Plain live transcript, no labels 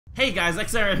Hey guys,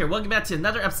 XR here. Welcome back to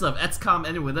another episode of XCOM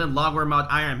Ended Within Log War Mod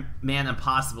Iron Man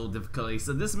Impossible difficulty.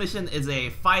 So this mission is a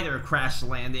fighter crash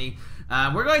landing.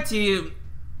 We're going to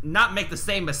not make the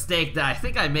same mistake that I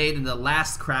think I made in the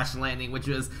last crash landing, which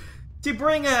was to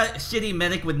bring a shitty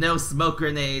medic with no smoke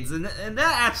grenades. And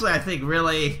that actually I think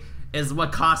really is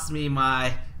what cost me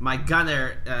my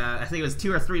gunner, I think it was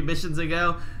 2 or 3 missions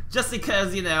ago. Just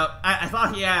because, you know, I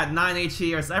thought he had 9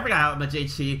 HE or so, I forgot how much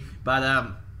HE, but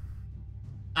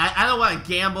I don't want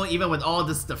to gamble even with all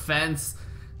this defense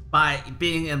by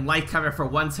being in light cover for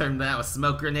one turn without a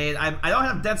smoke grenade. I don't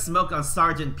have dead smoke on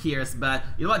Sergeant Pierce, but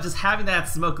you know what, just having that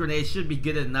smoke grenade should be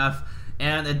good enough,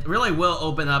 and it really will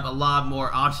open up a lot more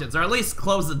options, or at least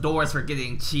close the doors for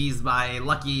getting cheesed by a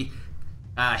lucky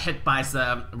hit by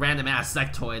some random ass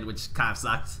sectoid, which kind of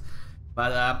sucked.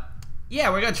 But yeah,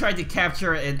 we're gonna try to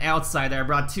capture an outsider. I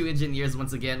brought 2 engineers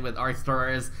once again with arc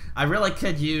throwers. I really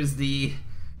could use the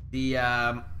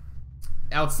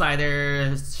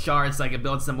outsider shards so I can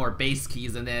build some more base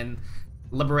keys and then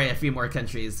liberate a few more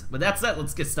countries. But that's it,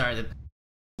 let's get started.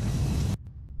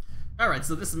 Alright,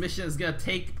 so this mission is gonna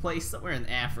take place somewhere in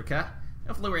Africa.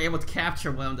 Hopefully we're able to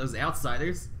capture one of those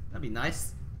outsiders. That'd be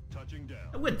nice. Touching down.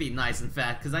 It would be nice, in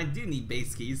fact, because I do need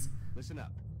base keys. Listen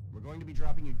up. We're going to be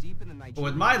dropping you deep in the night. But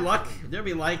with my luck, there'll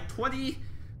be like 20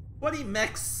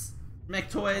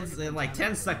 mechtoids and like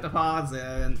 10 sectopods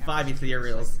and 5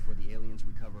 ethereals. Before the aliens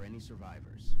recover any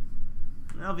survivors.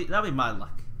 That'll be my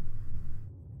luck.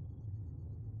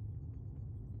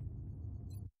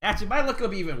 Actually, my luck will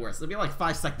be even worse. It'll be like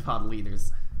 5 sectopod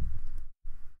leaders.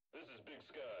 This is Big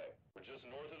Sky. We're just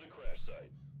north of the crash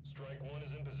site. Strike 1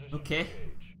 is in position. Okay.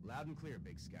 Loud and clear,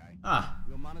 Big Sky. Ah.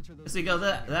 We'll monitor those. So you go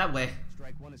that way.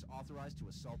 Strike 1 is authorized to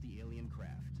assault the alien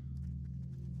craft.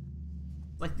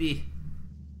 Like the,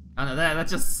 I don't know,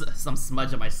 that's just some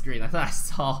smudge on my screen. I thought I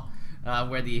saw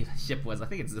where the ship was. I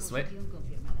think it's this way.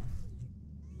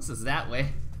 This is that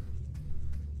way.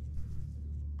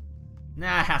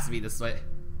 Nah, it has to be this way.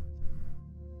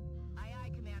 Aye,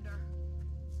 aye, Commander.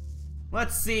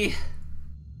 Let's see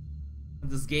what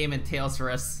this game entails for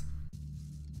us.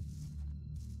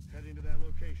 Heading to that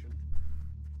location.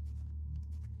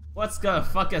 What's gonna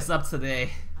fuck us up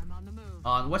today I'm on the move.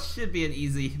 on what should be an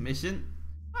easy mission?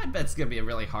 I bet it's gonna be a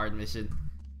really hard mission.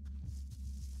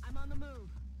 I'm on the move.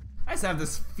 I just have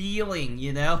this feeling,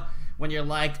 you know, when you're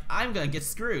like, I'm gonna get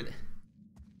screwed.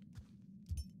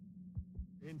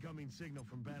 Incoming signal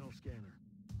from battle scanner.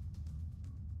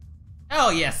 Oh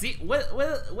yeah, see, what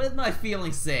did my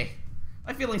feelings say?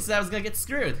 My feelings said I was gonna get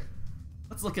screwed.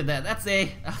 Let's look at that. That's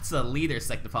a leader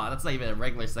sectopod. That's not even a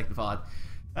regular sectopod.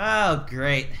 Oh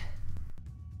great.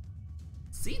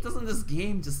 See, doesn't this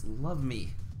game just love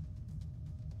me?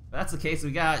 If that's the case,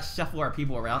 we gotta shuffle our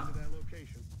people around.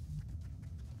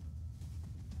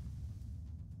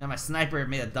 Now my sniper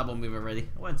made a double move already.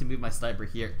 I wanted to move my sniper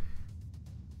here.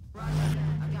 Roger.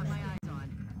 I've got my eyes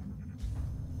on.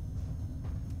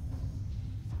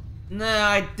 No,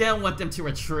 I don't want them to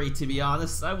retreat, to be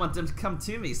honest. I want them to come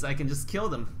to me so I can just kill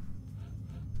them.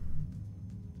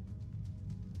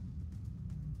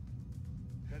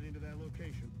 Heading to that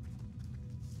location.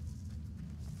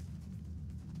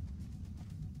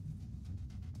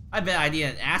 I bet I need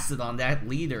an acid on that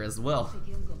leader as well,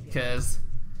 because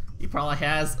he probably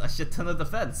has a shit ton of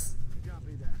defense.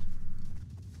 Copy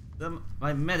that.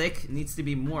 My medic needs to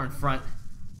be more in front.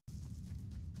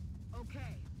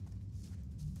 Okay.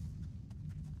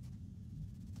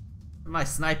 Put my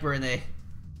sniper in a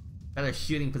better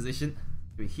shooting position.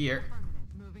 Through here. Affirmative.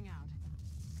 Moving out.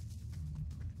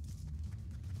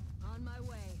 On my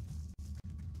way.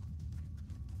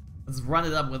 Let's run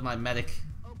it up with my medic.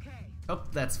 Okay.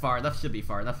 Hope that's far enough. Should be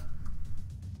far enough.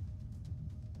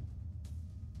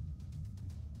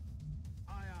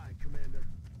 Aye, aye, Commander.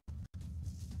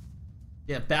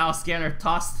 Yeah, battle scanner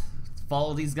tossed.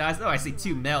 Follow these guys. Oh, I see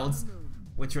 2 melds,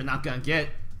 which we're not gonna get.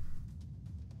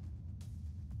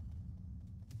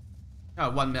 Oh,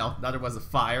 1 meld. The other was a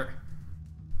fire.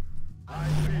 I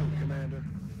feel, Commander.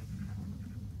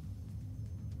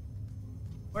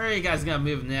 Where are you guys gonna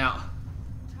move now?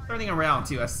 Turning around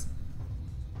to us.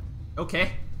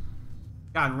 Okay.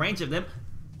 Got in range of them.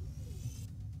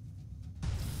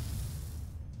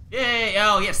 Yay!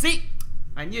 Oh, yeah, see?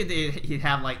 I knew he'd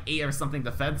have like 8 or something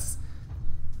defense.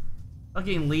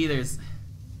 Fucking leaders.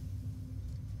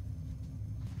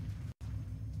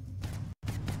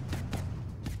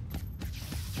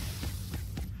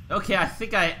 Okay, I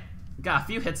think I got a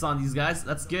few hits on these guys.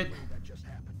 That's good. That just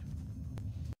happened.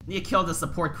 Need to kill the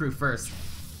support crew first.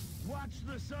 Watch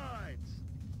the sides.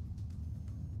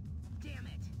 Damn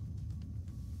it.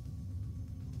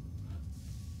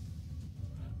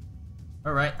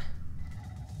 Alright.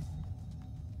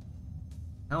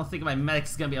 I don't think my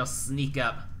medic's gonna be able to sneak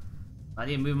up. I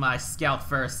need to move my scout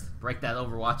first. Break that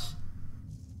overwatch.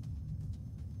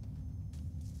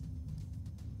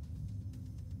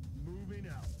 Moving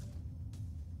out.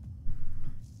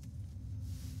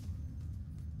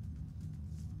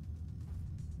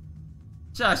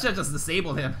 I should've just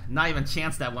disabled him. Not even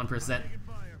chanced that 1%. Taking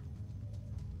fire.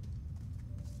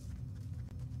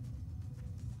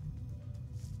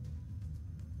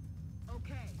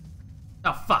 Okay.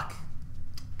 Oh, fuck.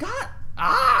 God!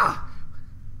 Ah!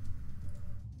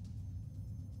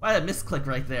 Why did I misclick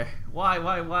right there? Why?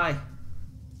 Why'd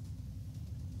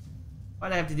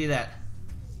I have to do that?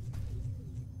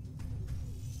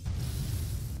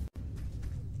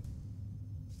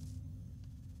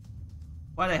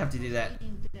 Why'd I have to do that?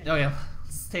 Oh yeah,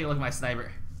 let's take a look at my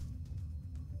sniper.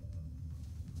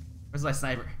 Where's my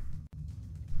sniper?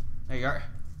 There you are.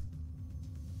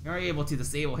 You're able to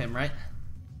disable him, right?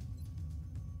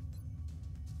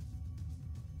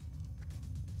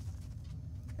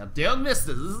 Now don't miss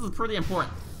this. This is pretty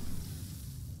important.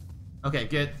 Okay,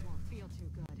 good. Won't feel too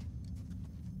good.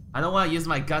 I don't want to use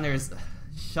my gunner's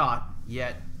shot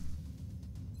yet.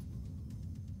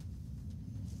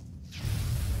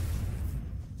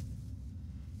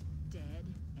 Dead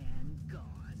and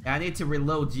gone. I need to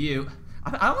reload you.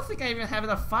 I don't think I even have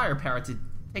enough firepower to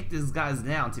take these guys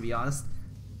down, to be honest.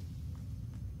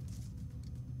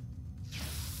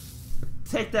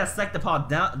 Take that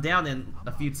sectopod down in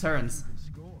a few turns. Good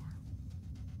score.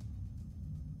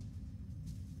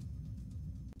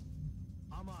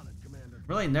 I'm on it, Commander.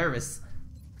 Really nervous.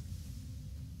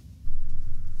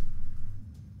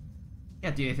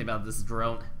 Can't do anything about this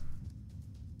drone.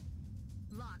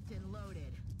 Locked and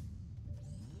loaded.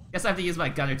 Guess I have to use my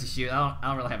gunner to shoot. I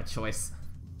don't really have a choice.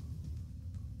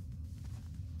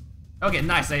 Okay,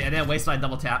 nice. I didn't waste my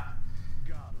double tap.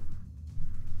 Got him.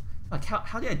 Like,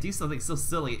 how did I do something so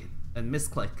silly and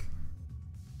misclick?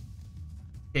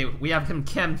 Okay, we have him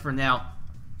chemmed for now.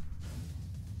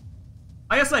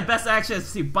 I guess my best action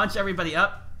is to bunch everybody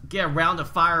up, get a round of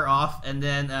fire off, and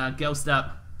then ghost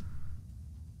up.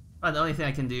 Probably the only thing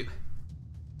I can do.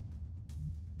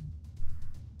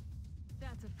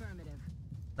 That's affirmative.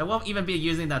 I won't even be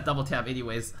using that double tap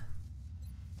anyways.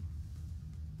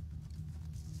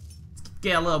 Let's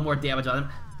get a little more damage on him.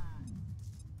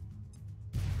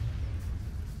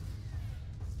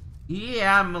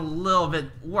 Yeah, I'm a little bit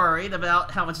worried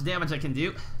about how much damage I can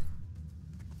do.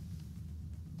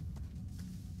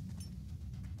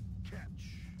 Catch.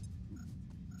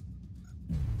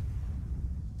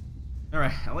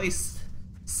 Alright, at least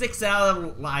 6 out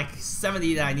of like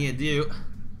 70 that I need to do.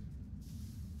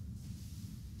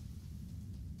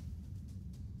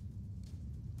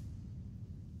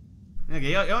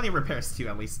 Okay, it only repairs 2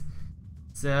 at least.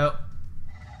 So,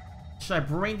 should I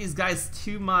bring these guys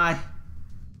to my...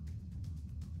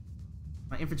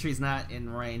 My infantry's not in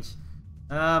range.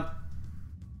 I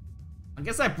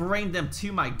guess I bring them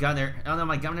to my gunner. Oh no,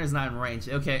 my gunner's not in range.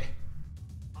 Okay.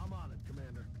 I'm on it,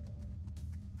 Commander.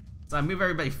 So I move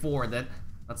everybody forward then.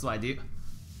 That's what I do.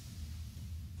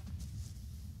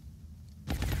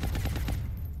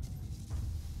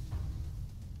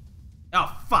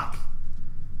 Oh, fuck.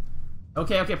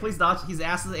 Okay, please dodge. He's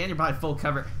asses and you're probably full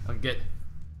cover. Okay, good.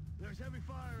 There's heavy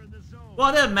fire in this zone. Well,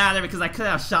 it doesn't matter because I could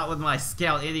have shot with my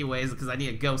scout anyways because I need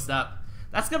a ghost up.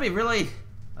 That's gonna be really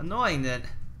annoying then.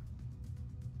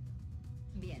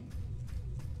 Bien.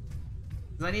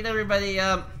 Because I need everybody,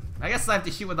 I guess I have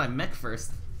to shoot with my mech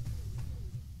first.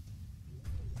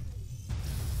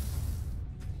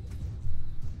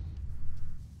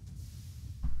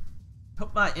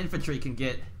 Hope my infantry can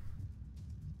get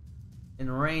in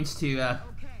range to,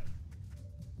 Okay.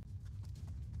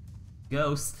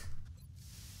 ghost.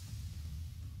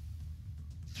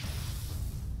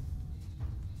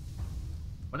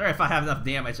 Wonder if I have enough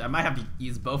damage. I might have to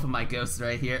use both of my ghosts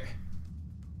right here.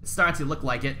 It's starting to look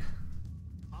like it.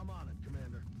 I'm on it,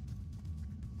 Commander.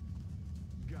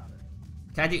 Got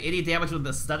it. Can I do any damage with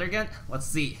the stutter gun? Let's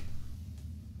see.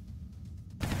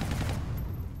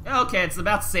 Okay, it's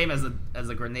about the same as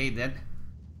a grenade then.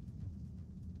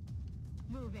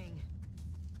 Moving.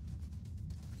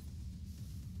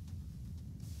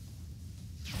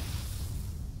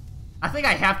 I think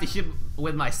I have to shoot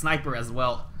with my sniper as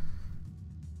well.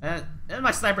 And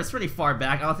my sniper's pretty far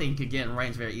back. I don't think he could get in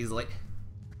range very easily.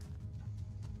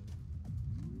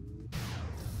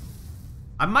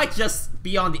 I might just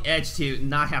be on the edge to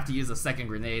not have to use a second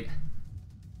grenade.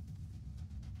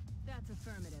 That's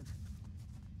affirmative.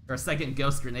 Or a second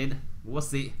ghost grenade. We'll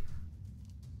see.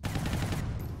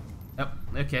 Oh,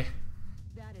 okay.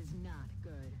 That is not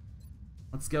good.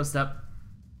 Let's ghost up.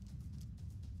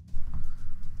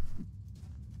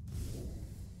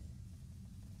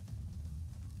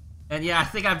 And yeah, I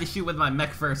think I have to shoot with my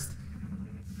mech first.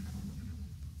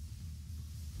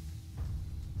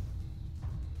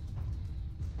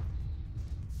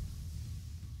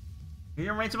 Are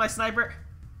you in range of my sniper?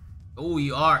 Oh,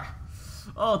 you are.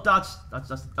 Oh, dodge.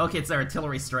 Okay, it's an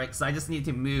artillery strike, so I just need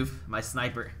to move my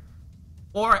sniper.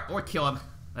 Or kill him.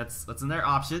 That's another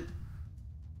option.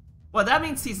 Well, that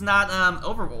means he's not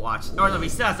Overwatch. Or no, he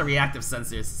still has the reactive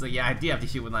sensors. So yeah, I do have to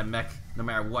shoot with my mech no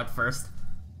matter what first.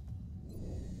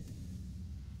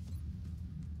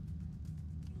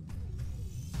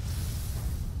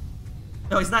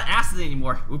 No, he's not acid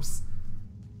anymore. Oops.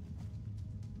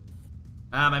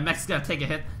 My mech's gonna take a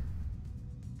hit.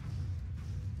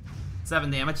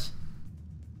 7 damage.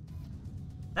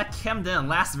 That chem didn't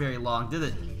last very long, did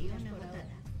it?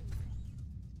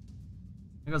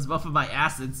 There goes both of my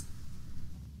acids.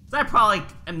 So I probably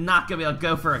am not gonna be able to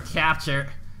go for a capture.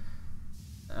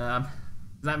 'Cause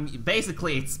I'm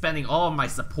basically spending all of my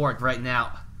support right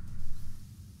now.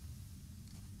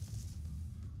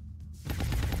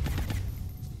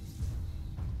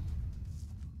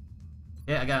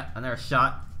 Yeah, I got another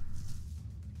shot.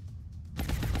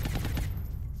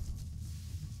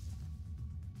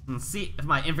 Let's see if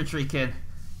my infantry can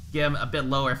get him a bit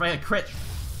lower. If I had a crit,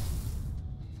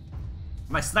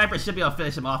 my sniper should be able to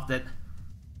finish him off then.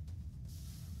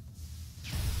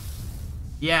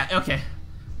 Yeah, okay.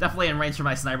 Definitely in range for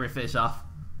my sniper to finish off.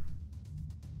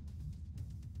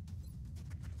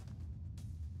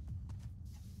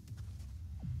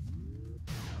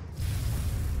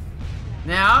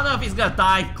 Now, I don't know if he's gonna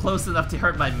die close enough to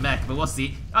hurt my mech, but we'll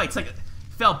see. Oh, he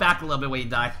fell back a little bit when he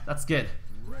died. That's good.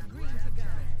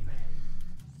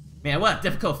 Man, what a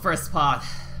difficult first pod.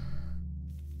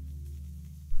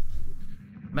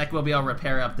 Mech will be able to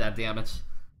repair up that damage.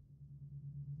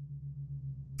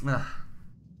 Ugh.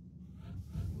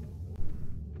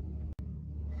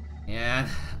 And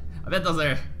I bet those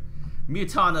are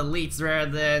Muton elites rather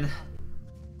than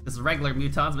just regular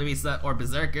mutons, maybe some, or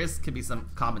berserkers. Could be some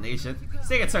combination.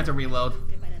 So it's time to reload.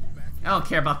 I don't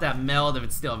care about that meld if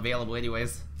it's still available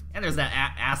anyways. And there's that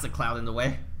acid cloud in the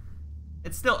way.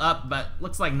 It's still up, but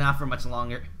looks like not for much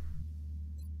longer.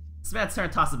 It's about turn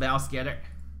to toss a battle scatter.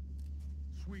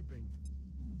 Sweeping.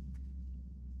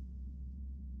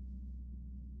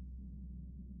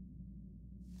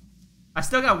 I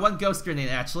still got 1 ghost grenade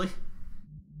actually.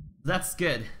 That's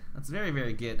good. That's very,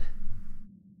 very good.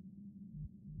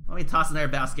 Let me toss another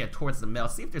battle scatter towards the middle.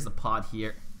 See if there's a pod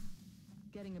here.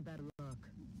 Getting a better look.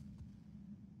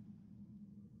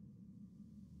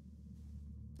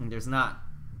 And there's not.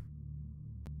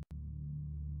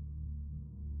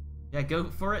 Yeah, go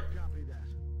for it. Copy that.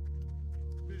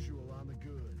 Visual on the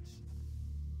goods.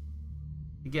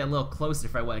 You get a little closer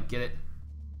if I want to get it.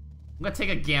 I'm gonna take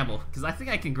a gamble, because I think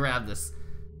I can grab this.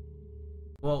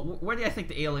 Well, where do I think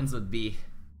the aliens would be?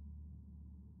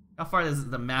 How far does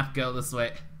the map go this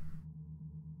way?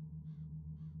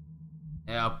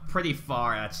 Yeah, pretty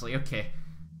far actually, okay.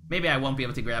 Maybe I won't be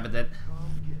able to grab it then.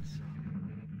 Come get some.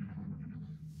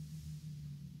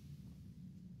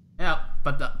 Yeah,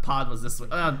 but the pod was this way.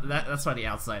 Oh, that's why the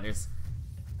outsiders.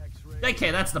 X-ray.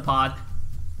 Okay, that's the pod.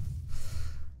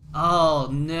 Oh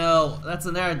no, that's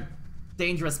another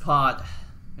dangerous pod.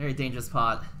 Very dangerous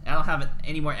pod. I don't have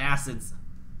any more acids.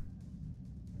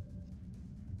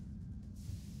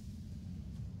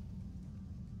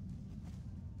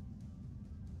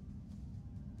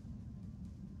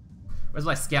 Where's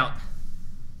my scout?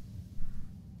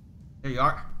 There you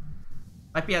are.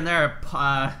 Might be another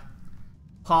pod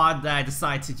that I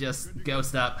decide to just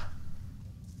ghost up.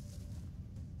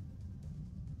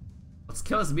 Let's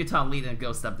kill this mutant lead and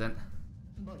ghost up then.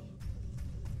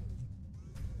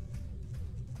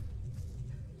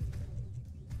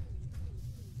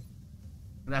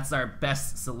 That's our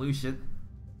best solution.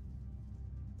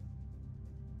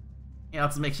 Yeah,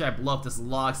 let's make sure I blow up this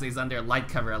log so he's under light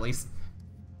cover at least.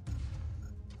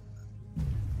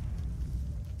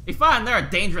 If I find there a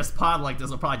dangerous pod like this,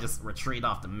 we'll probably just retreat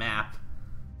off the map.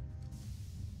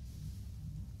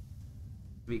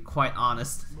 To be quite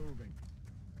honest. Moving.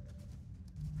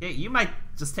 Okay, you might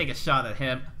just take a shot at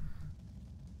him.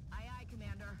 Aye, aye,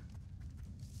 Commander.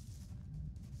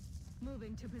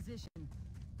 Moving to position.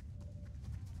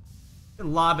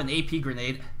 Lob an AP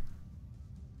grenade.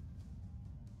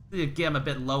 To get him a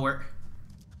bit lower.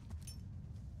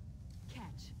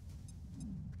 Catch.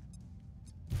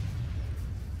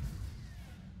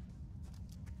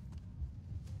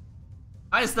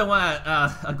 I just don't want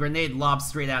a grenade lob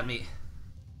straight at me.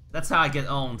 That's how I get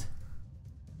owned.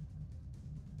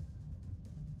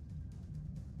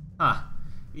 Huh.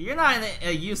 You're not in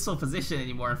a useful position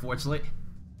anymore, unfortunately.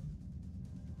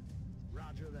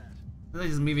 Roger that. Then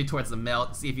just move you towards the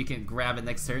melt, see if you can grab it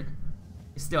next turn.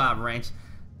 You're still out of range.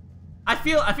 I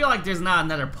feel like there's not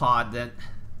another pod then.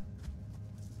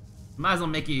 Might as well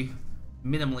make you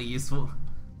minimally useful.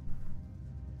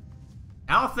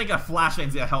 I don't think a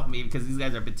flashbang's gonna help me because these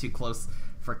guys are a bit too close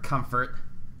for comfort.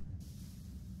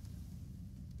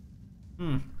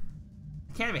 I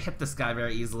can't even hit this guy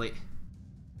very easily.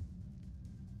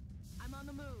 I'm on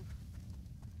the move.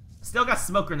 Still got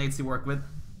smoke grenades to work with,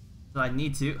 so I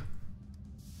need to.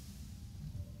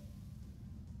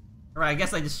 Alright, I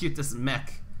guess I just shoot this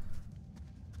mech.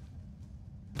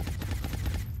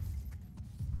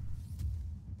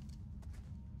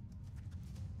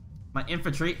 My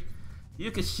infantry,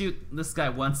 you can shoot this guy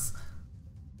once.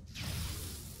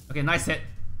 Okay, nice hit.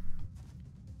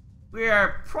 We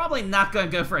are probably not going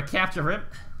to go for a capture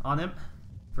on him,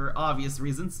 for obvious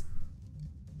reasons.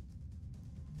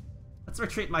 Let's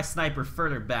retreat my sniper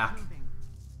further back.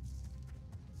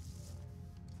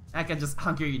 I can just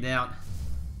hunker you down.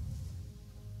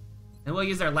 And we'll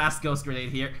use our last ghost grenade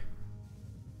here.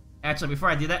 Actually, before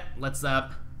I do that, let's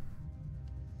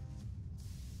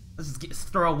just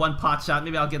throw one pot shot.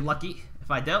 Maybe I'll get lucky.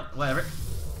 If I don't, whatever.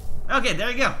 Okay,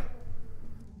 there you go.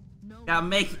 Gotta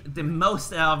make the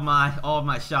most out of all of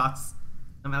my shots,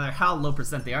 no matter how low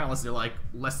percent they are, unless they're like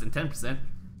less than 10%.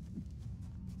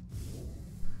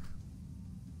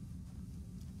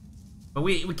 But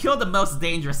we killed the most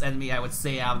dangerous enemy, I would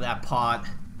say, out of that pod.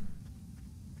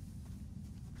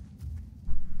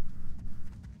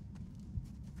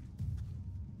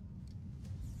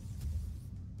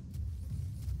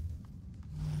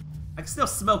 I can still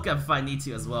smoke up if I need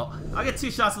to as well. I'll get 2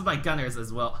 shots with my gunners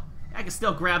as well. I can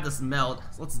still grab this meld,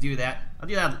 so let's do that. I'll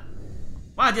do that.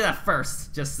 Why don't I do that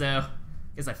first, just so in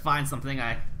case I find something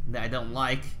that I don't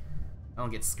like, I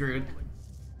don't get screwed.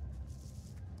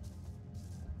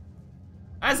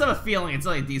 I just have a feeling it's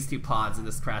only these 2 pods in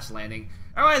this crash landing.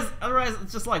 Otherwise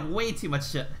it's just like way too much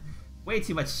shit. Way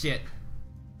too much shit.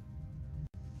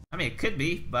 I mean, it could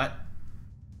be, but...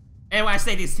 And when I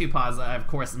say these 2 pods, I of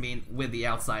course mean with the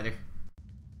outsider.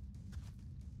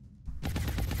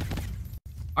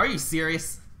 Are you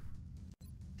serious?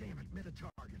 Damn it, mid a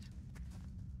target.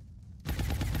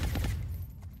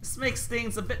 This makes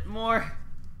things a bit more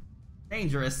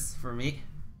dangerous for me.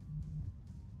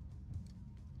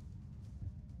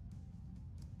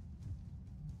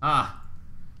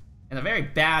 In a very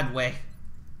bad way.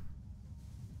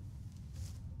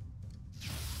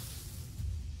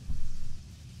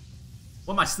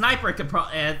 Well, my sniper could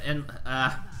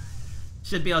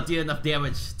should be able to do enough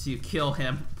damage to kill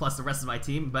him, plus the rest of my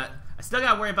team, but I still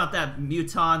gotta worry about that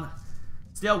muton.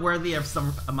 Still worthy of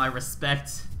some of my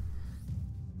respect.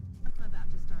 I'm about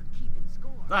to start keeping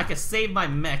score. So I could save my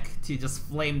mech to just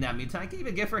flame that muton. I can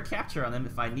even go for a capture on him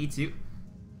if I need to.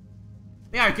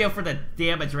 I think I'd go for the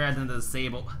damage rather than the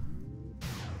disable.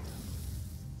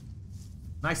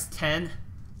 Nice 10.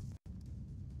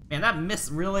 Man, that miss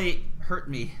really hurt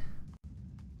me.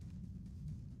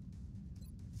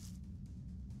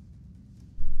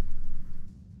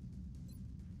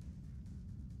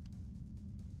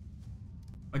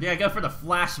 Or did I go for the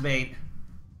flashbang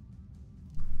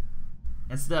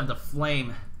instead of the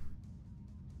flame?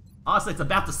 Honestly, it's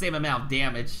about the same amount of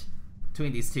damage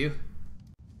between these 2.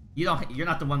 You're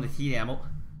not the one with heat ammo.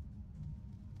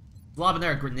 Lob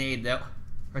another grenade though.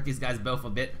 Hurt these guys both a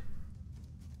bit.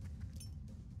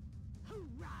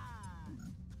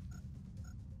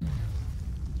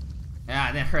 Yeah,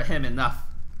 I didn't hurt him enough.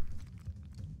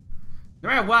 No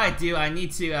matter what I do, I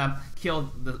need to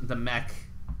kill the mech,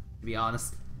 to be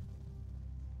honest.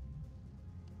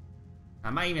 I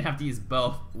might even have to use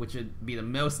both, which would be the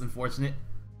most unfortunate.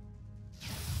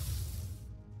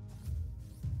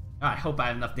 Oh, I hope I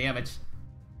have enough damage.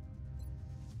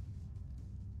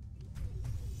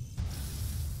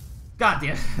 God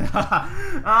damn.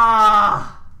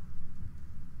 Ah!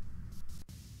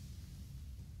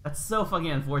 That's so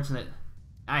fucking unfortunate.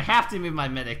 I have to move my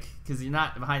medic, because you're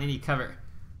not behind any cover.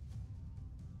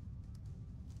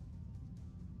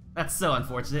 That's so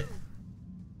unfortunate.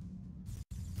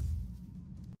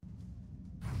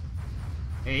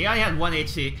 Hey, he only had 1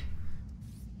 HE.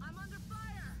 I'm under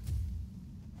fire.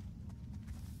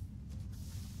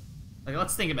 Like,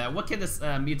 let's think about it. What can this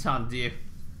muton do?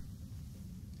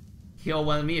 Kill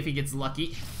one of me if he gets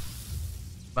lucky.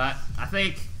 But I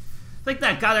think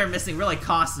that gunner missing really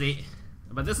cost me.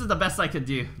 But this is the best I could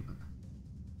do.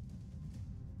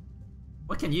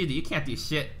 What can you do? You can't do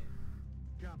shit.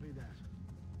 Copy that.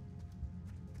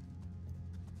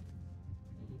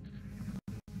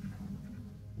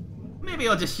 Maybe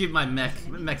I'll just shoot my mech.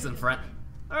 My mech's in front.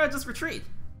 Or I'll just retreat.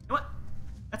 You know what?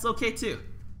 That's okay too.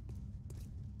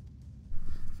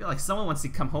 feel like someone wants to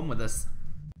come home with us.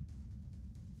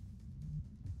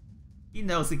 He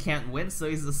knows he can't win, so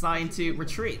he's assigned to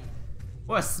retreat.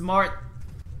 What a smart...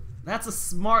 That's a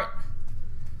smart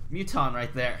muton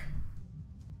right there.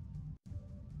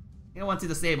 You don't want to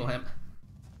disable him.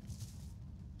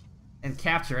 And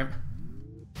capture him.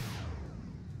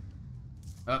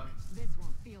 Oh. This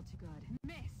won't feel too good.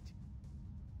 Missed.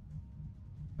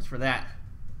 What's for that?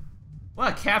 I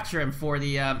want to capture him for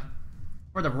the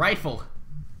rifle.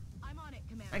 I'm on it,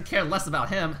 Commander. I can care less about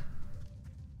him.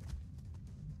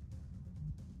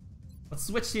 Let's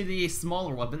switch to the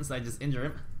smaller weapons so I just injure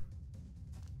him.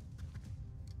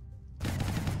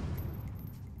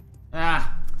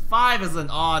 Ah, 5 is an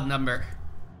odd number.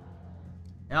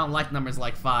 I don't like numbers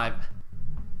like 5.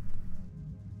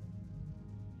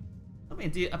 Let me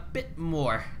do a bit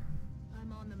more.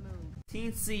 I'm on the move.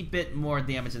 Teensy bit more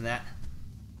damage than that.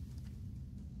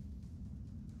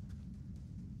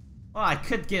 Well, I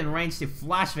could get in range to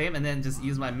flash him and then just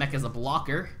use my mech as a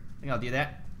blocker. I think I'll do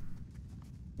that.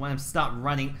 When I'm stop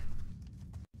running.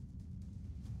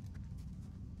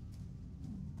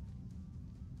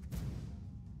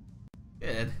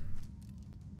 Good.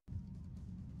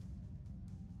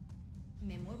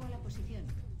 Me muevo a la posición.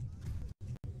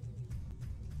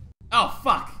 Oh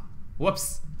fuck!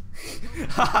 Whoops.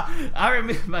 I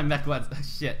removed my mech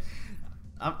once. Shit.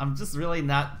 I'm just really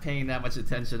not paying that much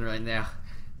attention right now.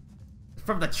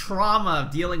 From the trauma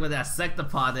of dealing with that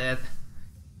sectopod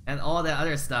and all that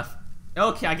other stuff.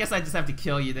 Okay, I guess I just have to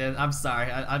kill you then. I'm sorry,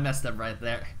 I messed up right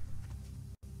there.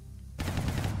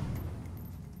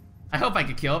 I hope I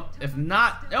can kill him. If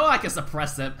not, oh, I can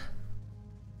suppress him.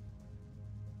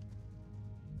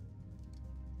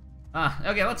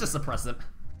 Okay, let's just suppress him.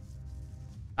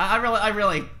 I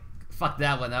really fucked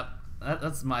that one up.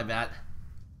 That's my bad.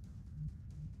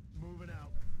 Moving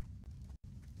out.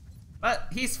 But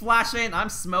he's flashing, I'm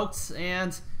smoked,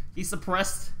 and he's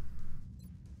suppressed.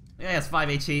 Yeah, he has 5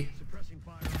 HE. Suppressing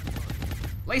fire on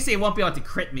target. Lacey won't be able to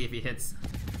crit me if he hits.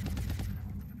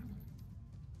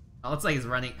 Oh, looks like he's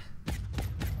running.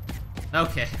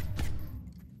 Okay.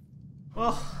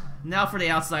 Well, now for the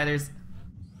outsiders.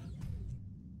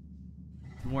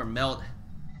 More melt.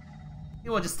 I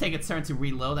think we'll just take a turn to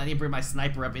reload. I need to bring my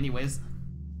sniper up anyways.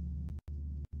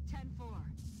 10-4.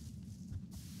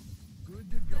 Good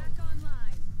to go. Back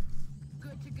online.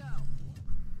 Good to go.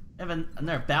 Have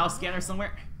another bow scanner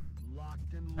somewhere?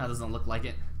 Locked and That doesn't look like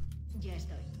it. Ya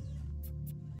estoy.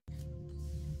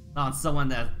 Not on someone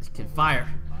that can fire.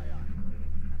 Aye, aye.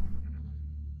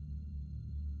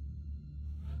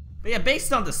 But yeah,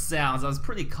 based on the sounds, I was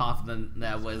pretty confident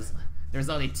that there's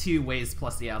only 2 waves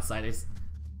plus the outsiders.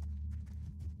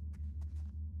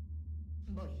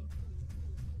 Voy.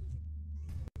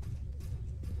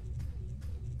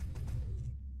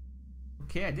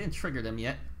 Okay, I didn't trigger them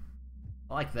yet.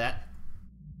 I like that.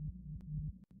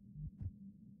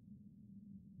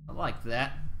 I like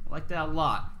that. I like that a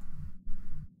lot.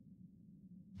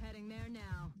 Heading there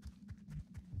now.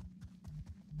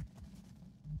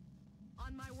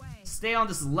 On my way. Stay on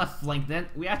this left flank then.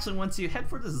 We actually want to head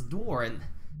for this door, and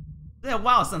it's been a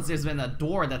while since there's been a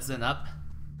door that's been up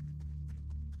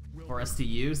for us to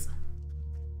use.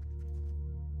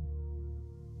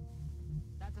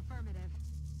 That's affirmative.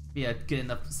 Be a good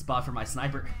enough spot for my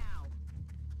sniper. Now.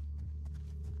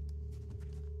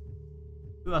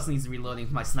 Who else needs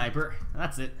reloading? My sniper.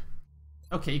 That's it.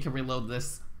 Okay, you can reload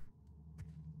this.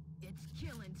 It's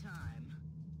killing time.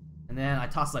 And then I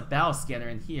toss my battle scanner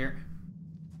in here.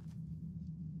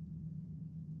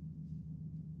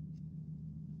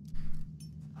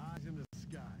 Eyes in the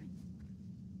sky.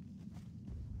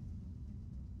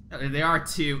 There are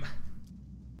 2.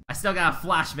 I still got a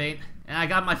flashbang, and I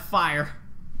got my fire.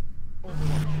 Aye,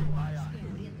 aye.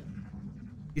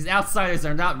 These outsiders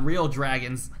are not real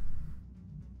dragons.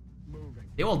 Moving.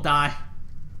 They will die.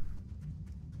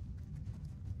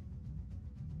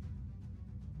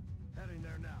 Heading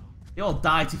there now. They will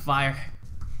die to fire.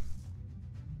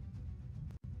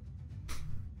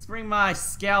 Let's bring my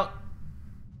scout.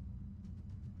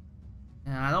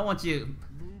 And I don't want you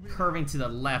curving to the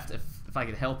left if I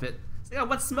can help it. So I got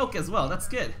 1 smoke as well, that's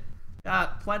good.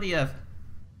 Got plenty of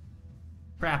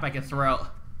crap I can throw.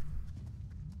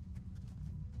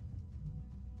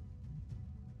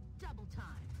 Double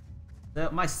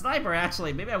time. My sniper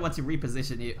actually, maybe I want to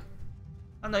reposition you.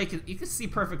 I don't know, you can see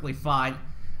perfectly fine.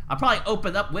 I'll probably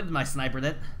open up with my sniper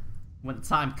then when the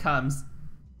time comes.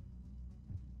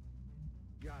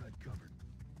 Got it covered.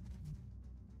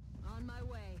 On my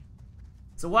way.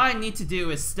 So what I need to do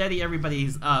is steady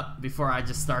everybody's up before I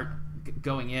just start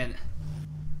going in.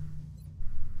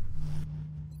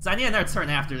 So I need another turn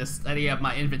after this, steady up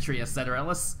my infantry, etc.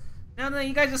 Unless, no,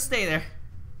 you guys just stay there.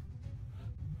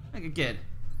 Okay, good.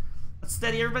 Let's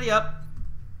steady everybody up.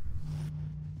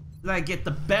 Then I get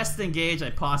the best engage I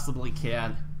possibly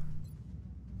can.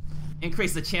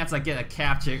 Increase the chance I get a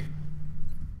capture,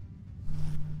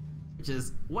 which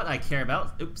is what I care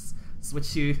about. Oops.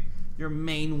 Switch to your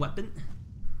main weapon.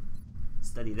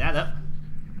 Steady that up.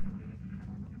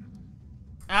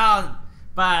 Oh,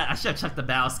 but I should have checked the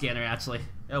battle scanner actually.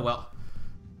 Oh well.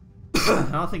 I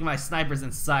don't think my sniper's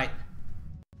in sight.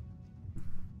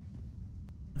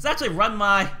 Let's actually run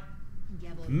my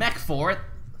Ya voy. mech for it.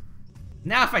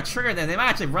 Now if I trigger them, they might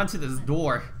actually run to this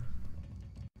door.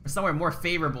 Or somewhere more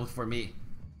favorable for me.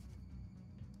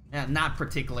 Yeah, not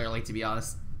particularly, to be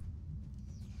honest.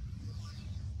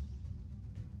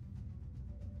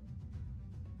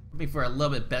 Looking for a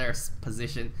little bit better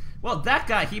position. Well, that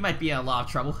guy, he might be in a lot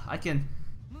of trouble. I can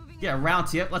get around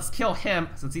to it. Let's kill him,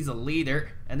 since he's a leader.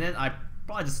 And then I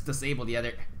probably just disable the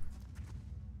other.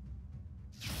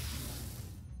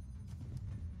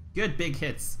 Good big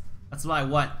hits. That's what I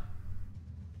want.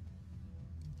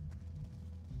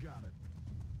 Got it.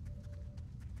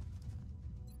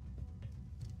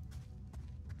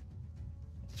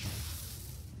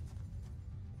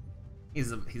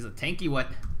 He's a tanky one.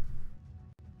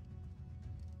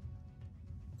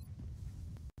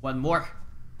 One more.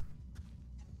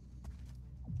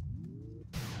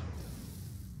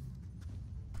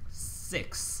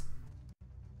 Six.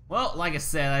 Well, like I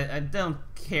said, I don't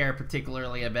care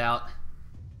particularly about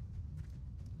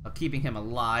keeping him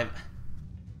alive.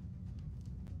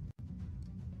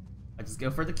 I just go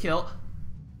for the kill.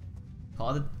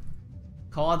 Called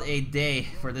a day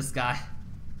for this guy.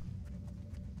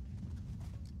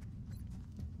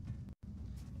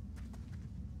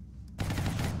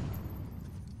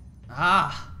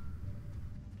 Ah!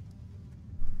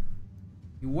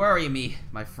 You worry me,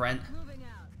 my friend. Moving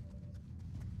out.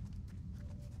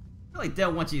 Really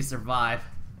don't want you to survive.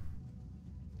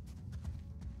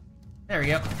 There we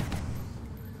go.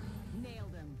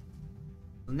 Nailed him.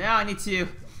 So now I need to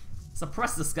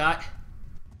suppress this guy.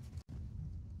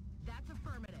 That's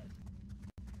affirmative.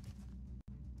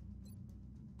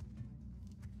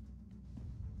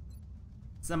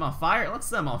 Set him on fire? Let's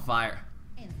set him on fire.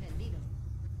 Encendido.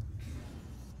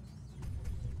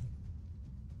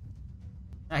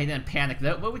 Ah, he didn't panic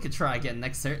though, but we could try again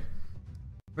next turn.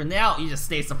 For now, you just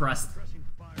stay suppressed. Pressing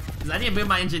fire on Because I need to move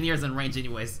my engineers in range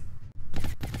anyways.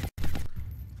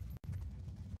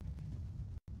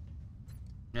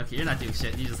 Okay, you're not doing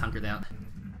shit, you just hunker down.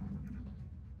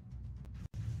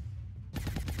 Is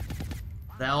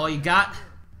that all you got?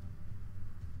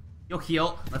 You'll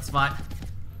heal, that's fine.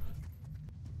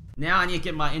 Now I need to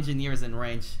get my engineers in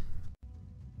range.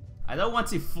 I don't want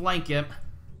to flank him,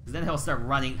 because then he'll start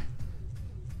running.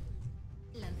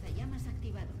 Lanzallamas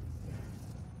activado.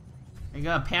 Are you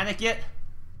gonna panic yet?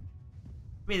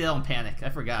 Maybe they don't panic. I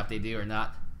forgot if they do or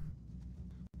not.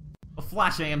 Well,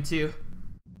 flashing him too.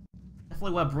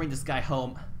 Definitely want to bring this guy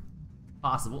home.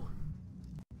 Possible.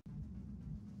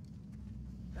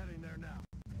 heading there now.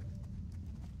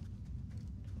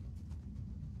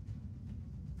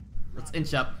 Let's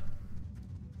inch up.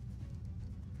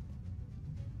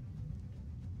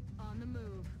 On the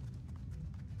move.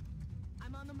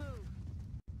 I'm on the move.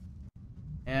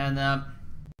 And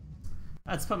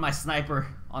let's put my sniper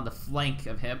on the flank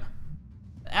of him.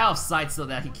 Out of sight so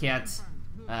that he can't,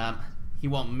 he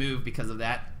won't move because of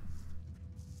that.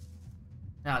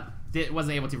 Now,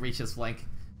 wasn't able to reach his flank.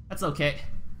 That's okay.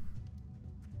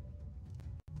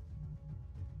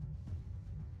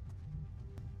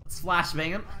 Let's flashbang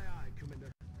him. Aye, aye,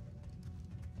 Commander.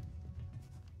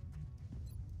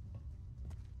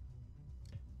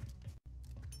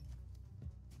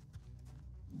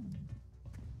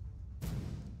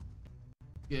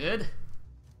 Good.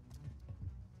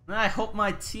 And I hope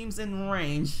my team's in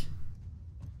range.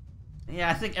 Yeah,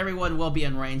 I think everyone will be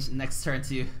in range next turn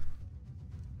to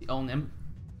own him.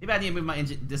 Maybe I need to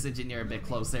move this engineer a bit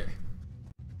closer.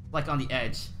 Like on the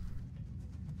edge.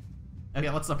 Okay,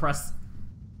 let's suppress.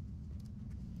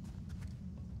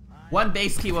 One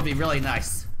base key will be really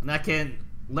nice. And I can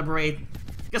liberate...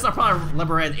 Guess I'll probably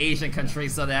liberate an Asian country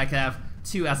so that I can have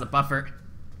two as a buffer.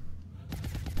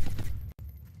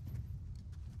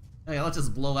 Okay, let's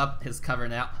just blow up his cover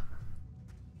now.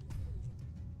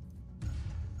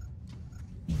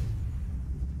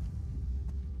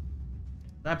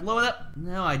 Did I blow it up?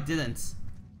 No, I didn't.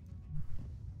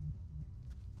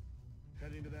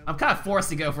 Heading to that. I'm kind of forced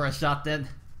to go for a shot then.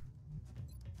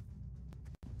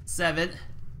 7.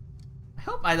 I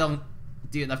hope I don't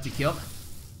do enough to kill him.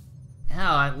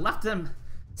 Ow, I left him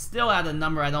still at a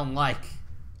number I don't like.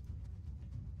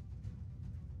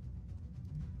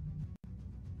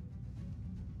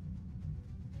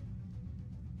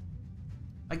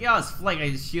 get on his flank, I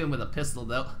just shoot him with a pistol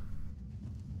though.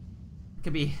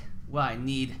 Could be what I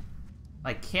need.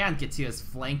 I can get to his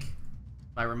flank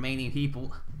by remaining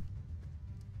people.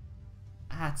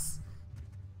 That's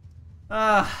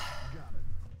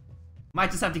might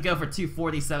just have to go for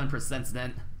 247%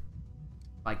 then.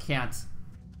 If I can't.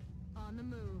 On the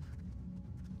move.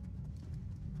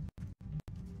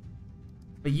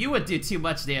 But you would do too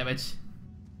much damage.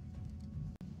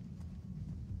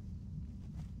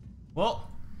 Well,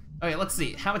 okay, let's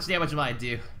see. How much damage will I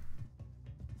do?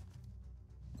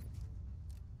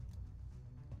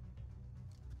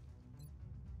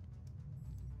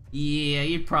 Yeah,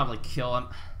 you'd probably kill him.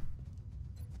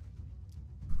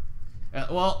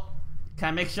 Well, can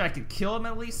I make sure I can kill him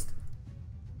at least?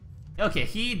 Okay,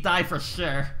 he died for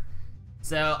sure.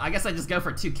 So, I guess I just go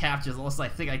for 2 captures unless I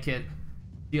think I could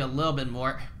do a little bit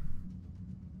more.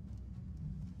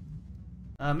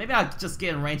 Maybe I'll just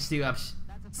get in range to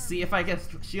see if I can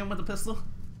shoot him with a pistol.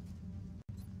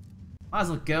 Might as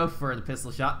well go for the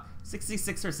pistol shot.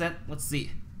 66%, let's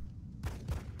see.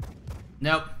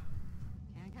 Nope.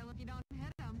 Can't kill if you don't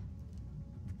hit him.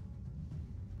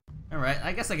 Alright,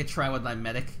 I guess I could try with my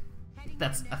medic.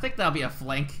 I think that'll be a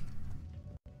flank.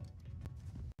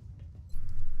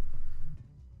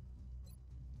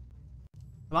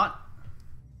 Come on.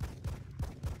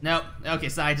 Nope. Okay,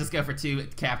 so I just go for 2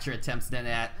 capture attempts then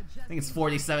at, I think it's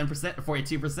 47% or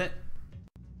 42%.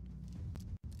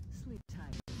 Sleep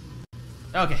tight.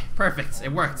 Okay, perfect.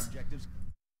 It worked.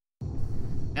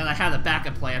 And I had a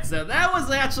backup plan, so that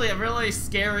was actually a really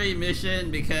scary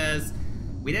mission because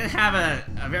we didn't have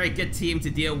a very good team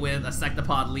to deal with a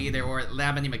sectopod leader or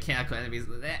that many mechanical enemies.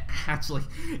 Actually,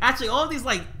 all of these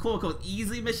like quote-unquote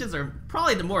easy missions are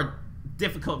probably the more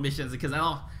difficult missions because I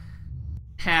don't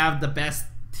have the best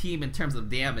team in terms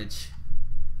of damage.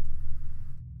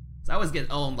 So I always get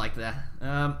owned like that.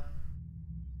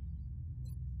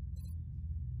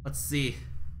 Let's see.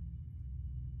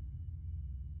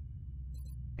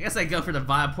 I guess I go for the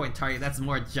vibe point target, that's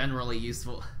more generally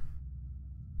useful.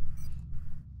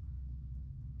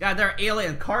 Got their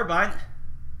alien carbine.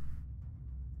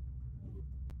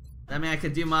 I mean, I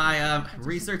could do my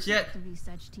research yet. The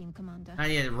research team, Commander. I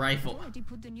need a rifle. Already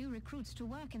put the new recruits to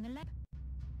work in the lab.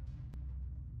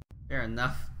 Fair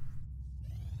enough.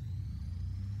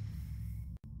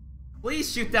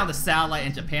 Please shoot down the satellite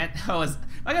in Japan. Oh, am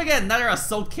I gonna get another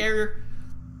assault carrier?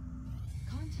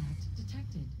 Contact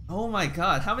detected. Oh my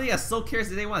god, how many assault carriers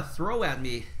do they want to throw at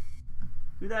me?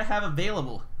 Who do I have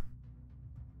available?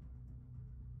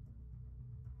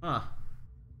 Huh.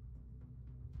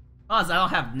 Oh, so I don't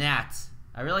have Nat.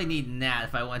 I really need Nat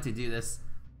if I want to do this.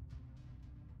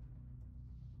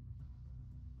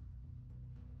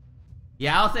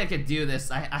 Yeah, I don't think I could do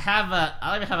this. I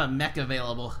don't even have a mech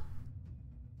available.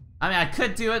 I mean, I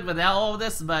could do it without all of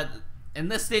this, but in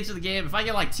this stage of the game, if I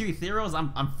get like 2 Ethereals,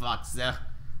 I'm fucked, so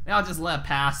maybe I'll just let it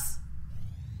pass.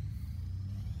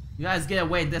 You guys get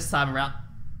away this time around.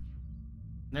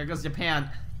 There goes Japan.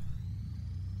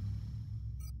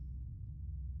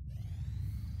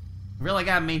 Really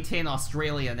gotta maintain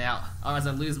Australia now, otherwise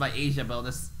I lose my Asia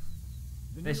bonus.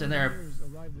 Mission there.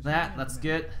 That's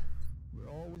good. We're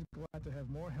always glad to have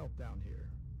more help down here.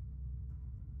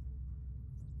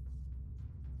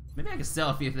 Maybe I can sell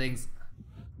a few things.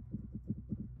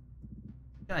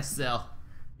 What can I sell?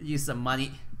 Could use some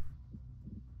money.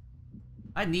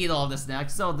 I need all this now. I can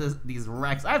sell these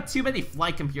wrecks. I have too many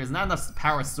flight computers, not enough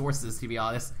power sources to be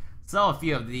honest. Sell a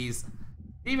few of these.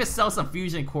 Even sell some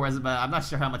fusion cores, but I'm not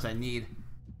sure how much I need.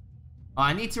 Oh,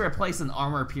 I need to replace an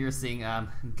armor-piercing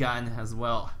gun as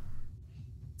well.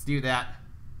 Let's do that.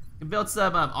 Can build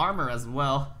some armor as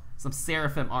well. Some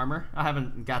Seraphim armor. I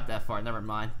haven't got that far, never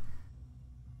mind.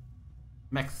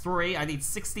 Mech 3, I need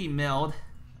 60 milled.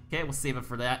 Okay, we'll save it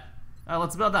for that.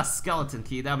 Let's build that skeleton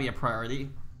key, that'll be a priority.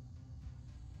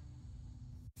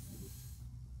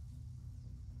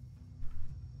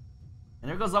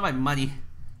 And there goes all my money.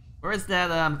 Where is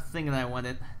that thing that I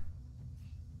wanted?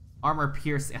 Armor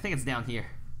piercing, I think it's down here.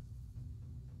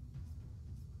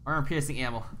 Armor piercing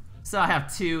ammo. So I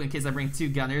have 2 in case I bring 2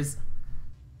 gunners.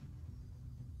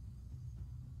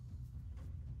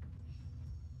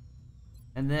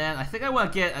 And then I think I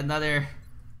want to get another.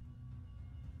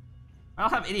 I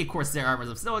don't have any Corsair armors.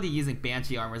 I'm still only using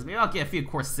Banshee armors. Maybe I'll get a few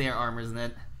Corsair armors and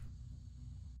then.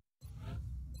 What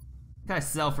can I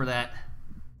sell for that?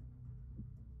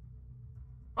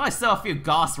 Well, I sell a few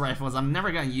Gauss rifles. I'm never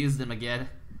gonna use them again.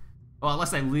 Well,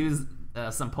 unless I lose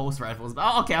some pulse rifles.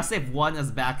 But okay, I'll save 1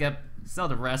 as backup. Sell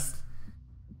the rest.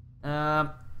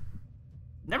 Never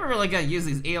really gonna use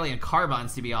these alien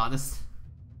carbines to be honest.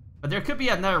 But there could be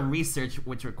another research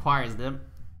which requires them.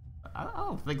 I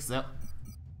don't think so.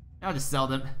 I'll just sell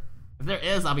them. If there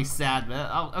is, I'll be sad, but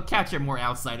I'll capture more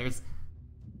outsiders.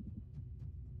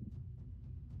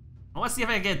 I want to see if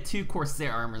I can get 2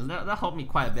 Corsair armors. That'll help me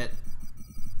quite a bit.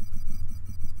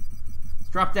 Let's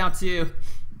drop down to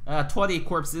 20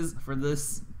 corpses for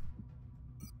this.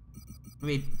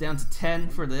 Maybe down to 10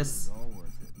 for this. All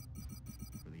worth it.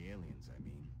 For the aliens, I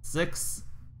mean. 6.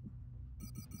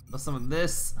 Plus some of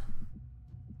this.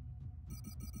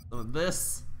 Some of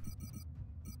this.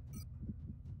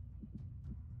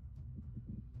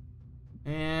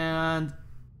 And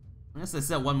I guess I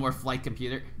sell one more flight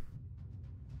computer.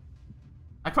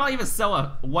 I'd probably even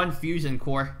sell one fusion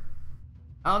core.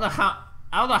 I don't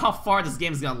know how far this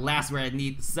game is gonna last where I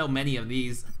need so many of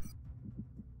these.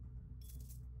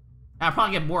 I'll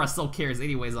probably get more assault carriers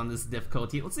anyways on this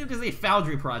difficulty. Let's see if there's any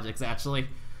foundry projects actually.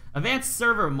 Advanced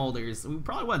server molders. We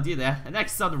probably want to do that. And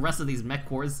next sell the rest of these mech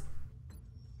cores.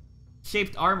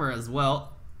 Shaped armor as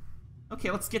well.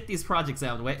 Okay, let's get these projects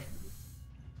out of the way.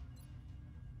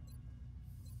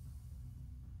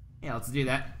 Yeah, let's do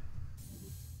that.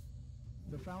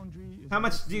 The foundry is How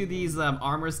much do these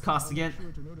armors cost again? I'll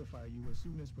be sure to notify you as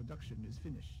soon as production is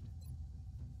finished.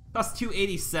 Costs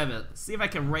 $287. See if I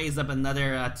can raise up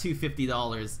another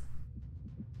 $250.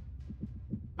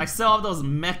 I sell all those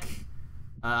mech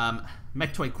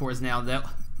toy cores now though.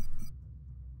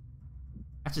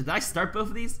 Actually, did I start both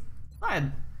of these?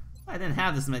 I didn't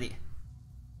have this many.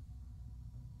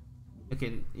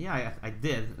 Okay, yeah, I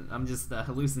did. I'm just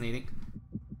hallucinating.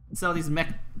 Sell these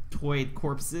mech toy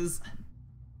corpses.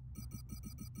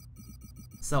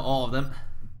 Sell all of them.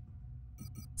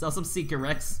 Sell some Seeker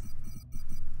Rex.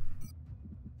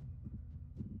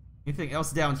 Anything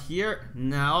else down here?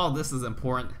 No, this is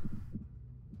important.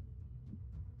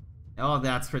 Oh,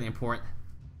 that's pretty important.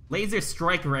 Laser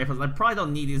strike rifles. I probably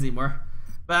don't need these anymore,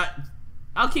 but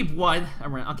I'll keep one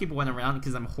around. I'll keep one around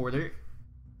because I'm a hoarder.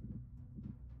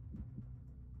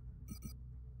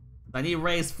 I need to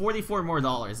raise $44 more.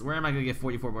 Where am I gonna get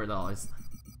 $44 more?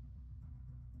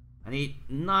 I need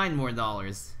 $9 more.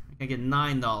 I can get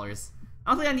 $9.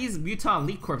 I don't think I need these mutant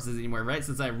elite corpses anymore, right?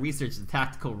 Since I researched the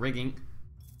tactical rigging.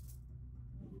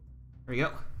 There we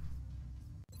go.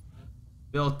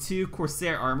 Build 2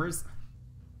 Corsair armors.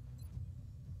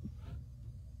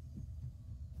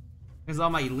 Here's all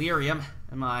my Illyrium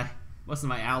and most of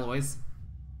my alloys.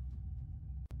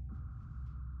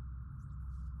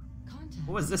 Contact.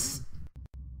 What was this?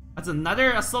 That's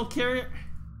another assault carrier?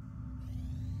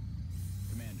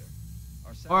 Commander,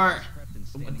 Or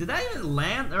did I even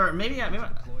land? Or maybe I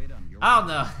don't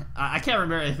know. I can't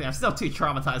remember anything. I'm still too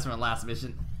traumatized from the last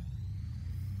mission.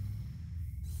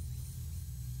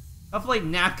 Hopefully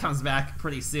Nat comes back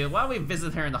pretty soon. Why don't we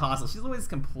visit her in the hospital? She's always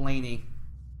complaining.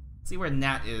 See where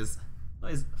Nat is.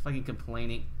 Always fucking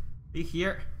complaining. Are you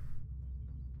here?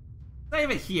 Not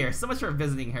even here. So much for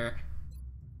visiting her.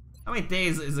 How many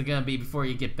days is it gonna be before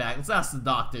you get back? Let's ask the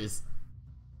doctors.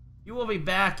 You will be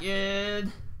back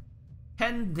in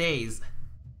 10 days.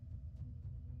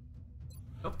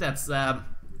 Hope that's okay,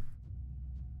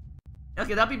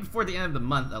 that'll be before the end of the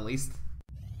month at least.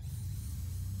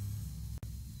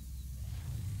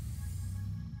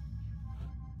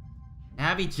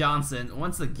 Abby Johnson,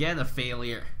 once again a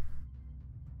failure.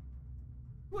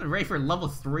 You ready for level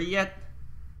 3 yet?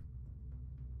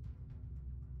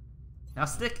 Now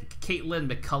stick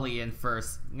Caitlin McCulley in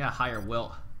first. You gotta hire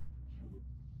Will.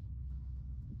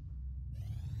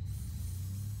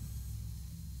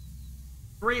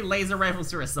 Three laser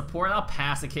rifles for a support. I'll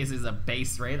pass in case there's a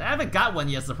base raid. I haven't got one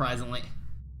yet, surprisingly.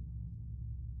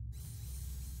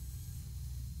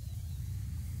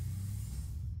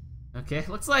 Okay,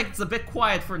 looks like it's a bit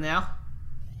quiet for now.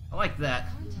 I like that.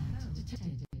 Contact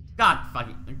detected. God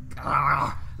fucking.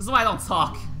 This is why I don't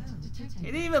talk. Detected.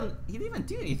 He didn't even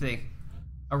do anything.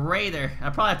 A raider. I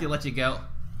probably have to let you go.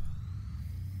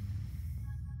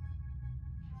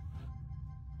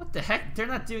 What the heck? They're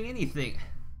not doing anything.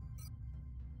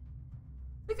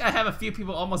 I think I have a few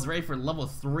people almost ready for level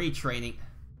 3 training.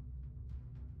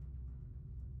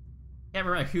 Can't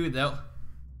remember who though.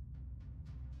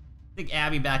 I think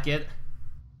Abby back in.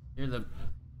 You're the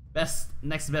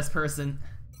next best person.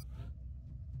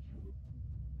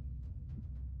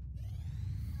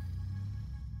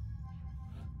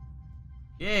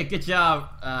 Yeah, good job,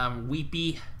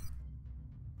 Weepy.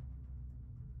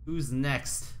 Who's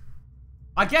next?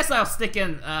 I guess I'll stick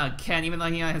in Ken, even though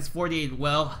he only has 48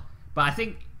 will. But I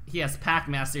think he has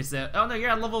Packmaster, so oh no, you're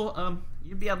at level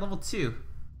you'd be at level 2.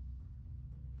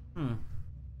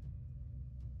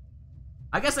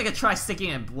 I guess I could try sticking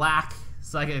in Black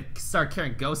so I could start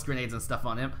carrying ghost grenades and stuff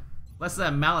on him. Let's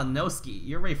Malinowski,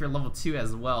 you're ready for level 2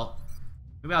 as well.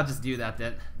 Maybe I'll just do that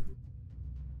then.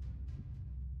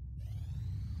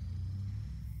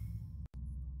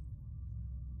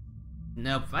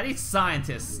 Nope, I need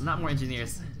scientists, not more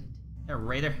engineers. They're a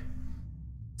raider.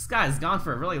 This guy is gone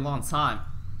for a really long time.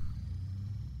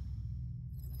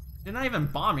 They're not even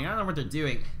bombing, I don't know what they're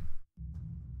doing.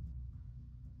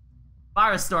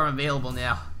 Firestorm available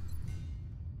now.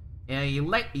 And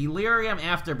Elerium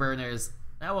afterburners.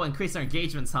 That will increase our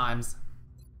engagement times.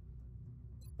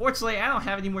 Fortunately, I don't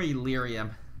have any more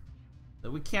Elerium.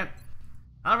 So we can't...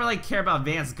 I don't really care about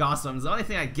advanced Gossams. The only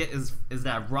thing I get is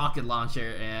that rocket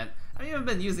launcher, and I haven't even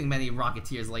been using many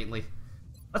Rocketeers lately.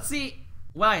 Let's see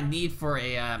what I need for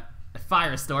a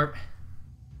Firestorm.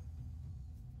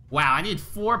 Wow, I need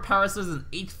 4 power sources and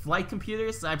 8 flight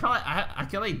computers. So I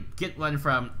can only get one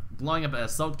from blowing up an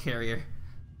assault carrier.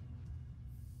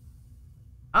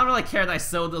 I don't really care that I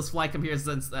sold those flight computers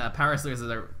since power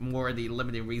sources are more the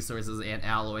limited resources and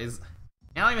alloys.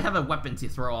 And I don't even have a weapon to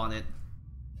throw on it.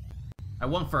 I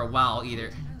won't for a while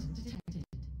either.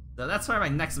 So that's for my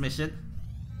next mission.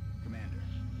 Commander,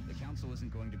 the council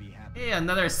isn't going to be happy. Yeah,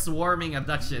 another swarming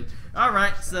abduction.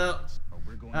 Alright, so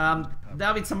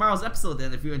that'll be tomorrow's episode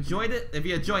then. If you enjoyed it, if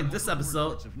you enjoyed this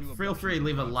episode, feel free to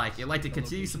leave a like. If you'd like to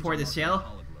continue to support this channel,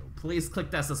 please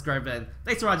click that subscribe button.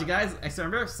 Thanks for watching, guys.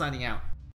 XRemember, signing out.